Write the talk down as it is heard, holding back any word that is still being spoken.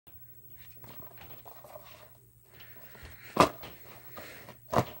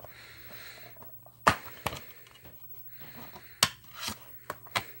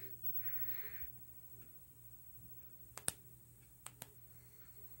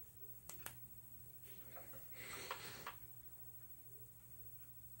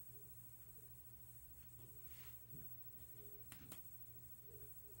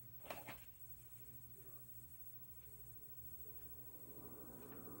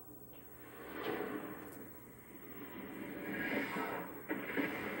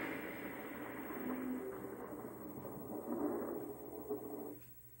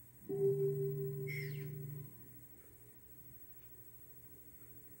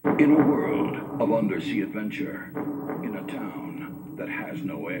In a world of undersea adventure, in a town that has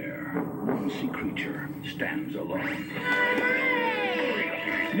no air, one sea creature stands alone.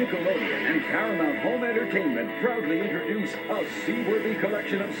 Nickelodeon and Paramount Home Entertainment proudly introduce a seaworthy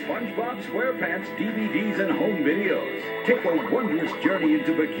collection of Spongebob Squarepants DVDs and home videos. Take a wondrous journey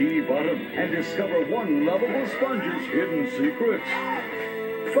into Bikini Bottom and discover one lovable sponge's hidden secrets.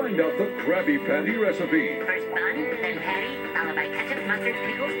 Find out the Krabby Patty recipe. First bun, then patty, followed by ketchup, mustard,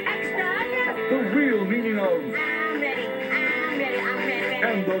 pickles, extra. The real meaning of... I'm ready.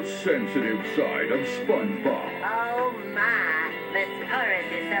 And the sensitive side of SpongeBob. Oh my, the chorus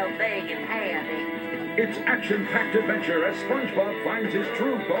is so big and heavy. It's action-packed adventure as SpongeBob finds his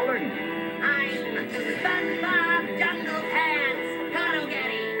true calling. I'm SpongeBob Jungle Pants. Dodo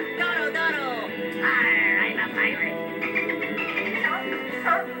Getty, Dodo. Arr, I'm a pirate.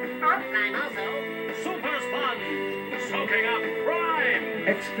 I'm also Super Sponge, soaking up crime.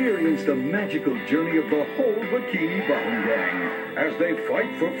 Experience the magical journey of the whole Bikini Bottom gang as they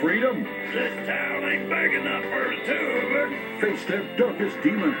fight for freedom. This town ain't big enough for two of it. Face their darkest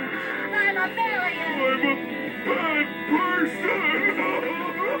demons. I'm a failure. I'm a bad person.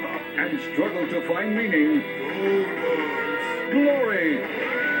 And struggle to find meaning, glory,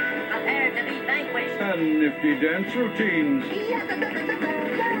 Prepare to be vanquished. and nifty dance routines.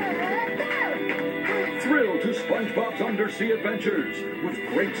 Thrill to SpongeBob's undersea adventures with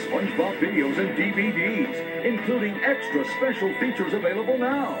great SpongeBob videos and DVDs, including extra special features available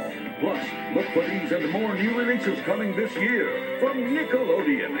now. Plus, look for these and more new releases coming this year from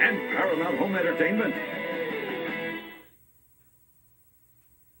Nickelodeon and Paramount Home Entertainment.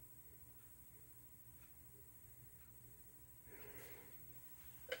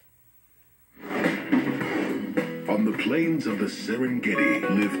 On the plains of the Serengeti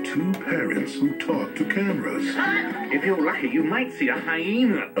live two parents who talk to cameras. If you're lucky, you might see a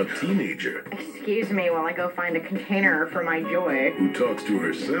hyena. A teenager Excuse me while I go find a container for my joy. who talks to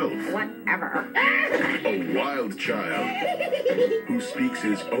herself. Whatever. A wild child who speaks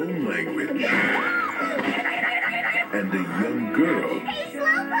his own language. And a young girl Hey,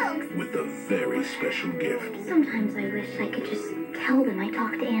 Slowpokes! with a very special gift. Sometimes I wish I could just tell them I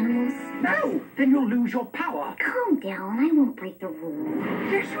talk to animals. No, then you'll lose your power. Calm down, I won't break the rules.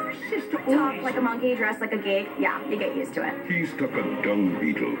 Does your sister Talk like a monkey, dress like a geek. Yeah, you get used to it. He stuck a dung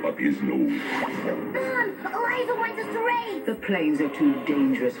beetle up his nose. Mom, Eliza wants us to race. The planes are too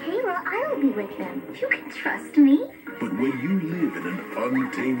dangerous. Kayla, I'll be with them. You can trust me. But when you live in an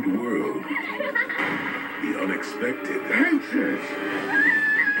untamed world, the unexpected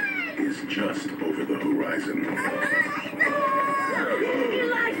is just over the horizon.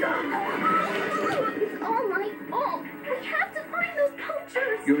 Eliza! It's all my fault. We have to find those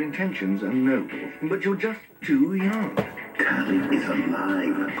poachers. Your intentions are noble, but you're just too young. Tally is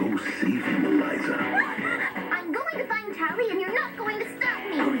alive. Go save him, Eliza. I'm going to find Tally, and you're not going to stop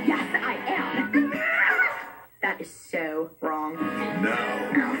me. Oh, yes, I am. That is so wrong.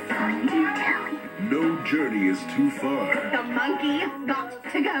 Now, I'll find you, Tally. no journey is too far. The monkey got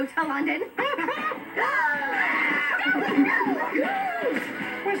to go to London.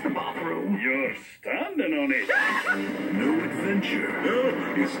 Where's the bathroom? You're standing on it. No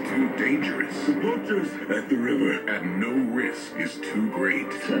adventure is too dangerous. The poachers at the river, and no risk is too great.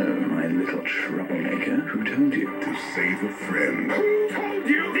 So, my little troublemaker, who told you? To save a friend. Who told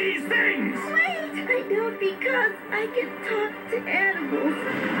you these things? Wait! I know because I can talk to animals.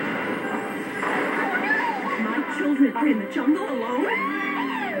 My children are in the jungle alone.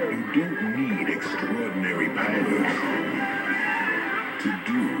 You don't need extraordinary powers to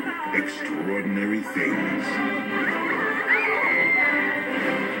do extraordinary things.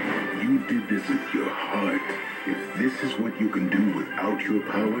 You did this with your heart. If this is what you can do without your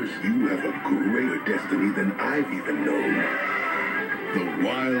powers, you have a greater destiny than I've even known. The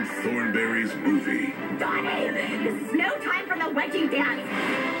Wild Thornberrys movie. Donnie, this is no time for the wedgie dance.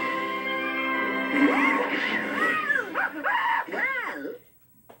 Well,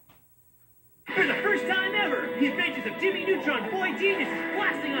 For the first time ever, the adventures of Jimmy Neutron Boy Genius is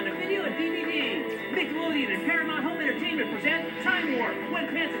blasting onto video and DVD. Nickelodeon and Paramount Home Entertainment present Time War, When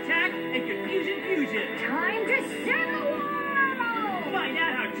Pants Attack, and Confusion Fusion. Time to save the world! Find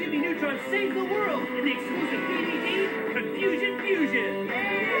out how Jimmy Neutron saved the world in the exclusive DVD Confusion Fusion.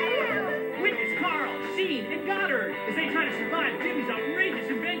 Witness Carl, Sheen, and Goddard as they try to survive Jimmy's outrageous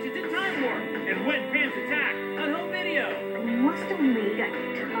inventions in Time War and When Pants Attack on home video. I must have made a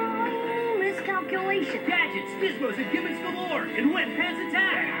tiny miscalculation. Gadgets, gizmos, and gimmicks galore in When Pants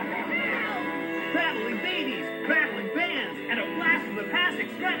Attack. Battling babies, battling bands, and a blast from the past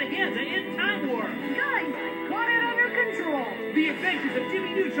extravaganza in Time War. Guys, I got it under control. The Adventures of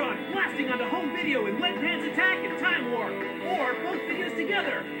Jimmy Neutron Neutron blasting onto home video in Wet Pants Attack and Time Warp. Or both videos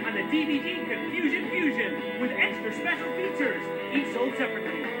together on the DVD Confusion Fusion with extra special features, each sold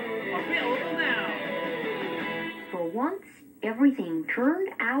separately. Available now. For once, everything turned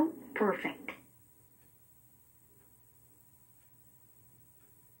out perfect.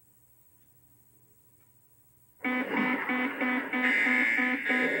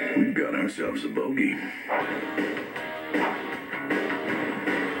 We've got ourselves a bogey.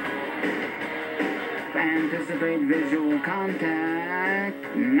 Anticipate visual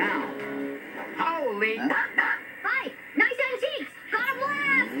contact now. Holy! Hi, nice antiques. Got a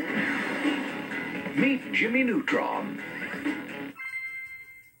blast. Meet Jimmy Neutron.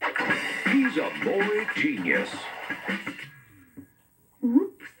 He's a boy genius.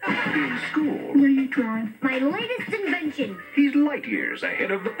 In school, Neutron. My latest invention, he's light years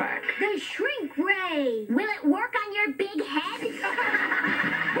ahead of the pack. the shrink ray. Will it work on your big head?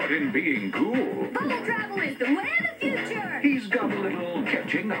 But in being cool, Bubble travel is the way of the future. he's got a little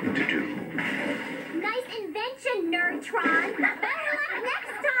catching up to do. Nice invention, Neutron. Better luck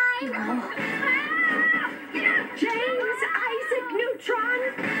next time. James Isaac Neutron.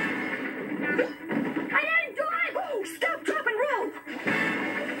 I didn't do it. Stop, drop, and roll.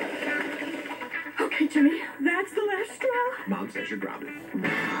 Okay, Jimmy, that's the last straw. Mom says you're grounded.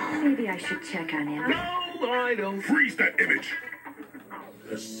 Maybe I should check on him. No, I don't. Freeze that image.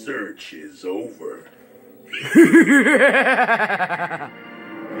 The search is over.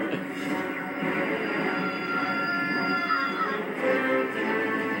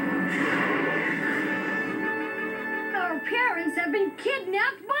 Our parents have been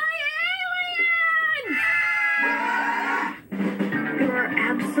kidnapped by aliens! There are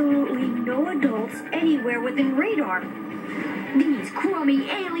absolutely no adults anywhere within radar. These crummy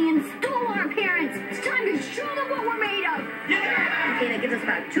aliens stole our parents. It's time to show them what we're made of. Okay, that gives us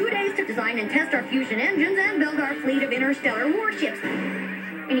about 2 days to design and test our fusion engines and build our fleet of interstellar warships.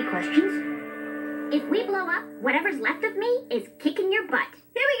 Any questions? If we blow up, whatever's left of me is kicking your butt.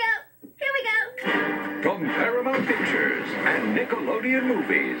 Here we go. Here we go. From Paramount Pictures and Nickelodeon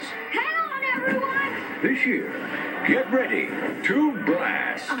Movies. Hang on, everyone! This year, get ready to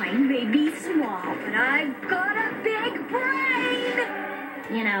blast. I may be small, but I've got a big brain.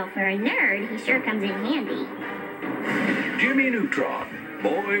 You know, for a nerd, he sure comes in handy. Jimmy Neutron,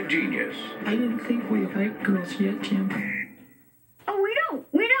 boy genius. I didn't think we liked girls yet, Jim. Oh,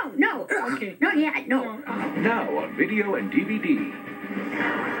 we don't, no. Okay. Not yet, no. Now on video and DVD.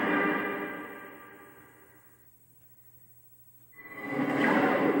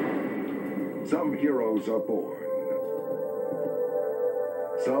 Some heroes are born.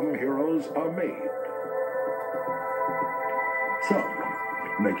 Some heroes are made. Some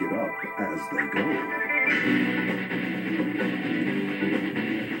make it up as they go.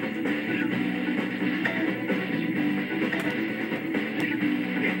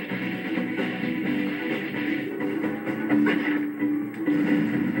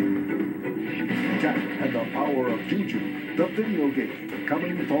 Jack and the Power of Juju, the video game,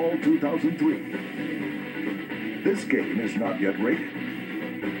 coming fall 2003. This game is not yet rated.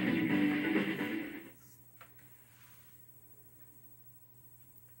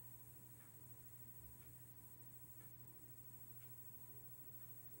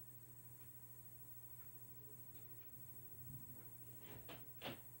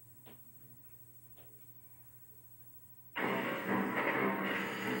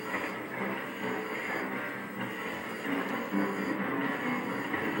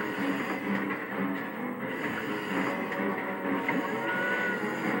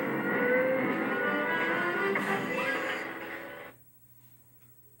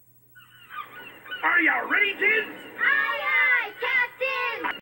 Are you ready, kids?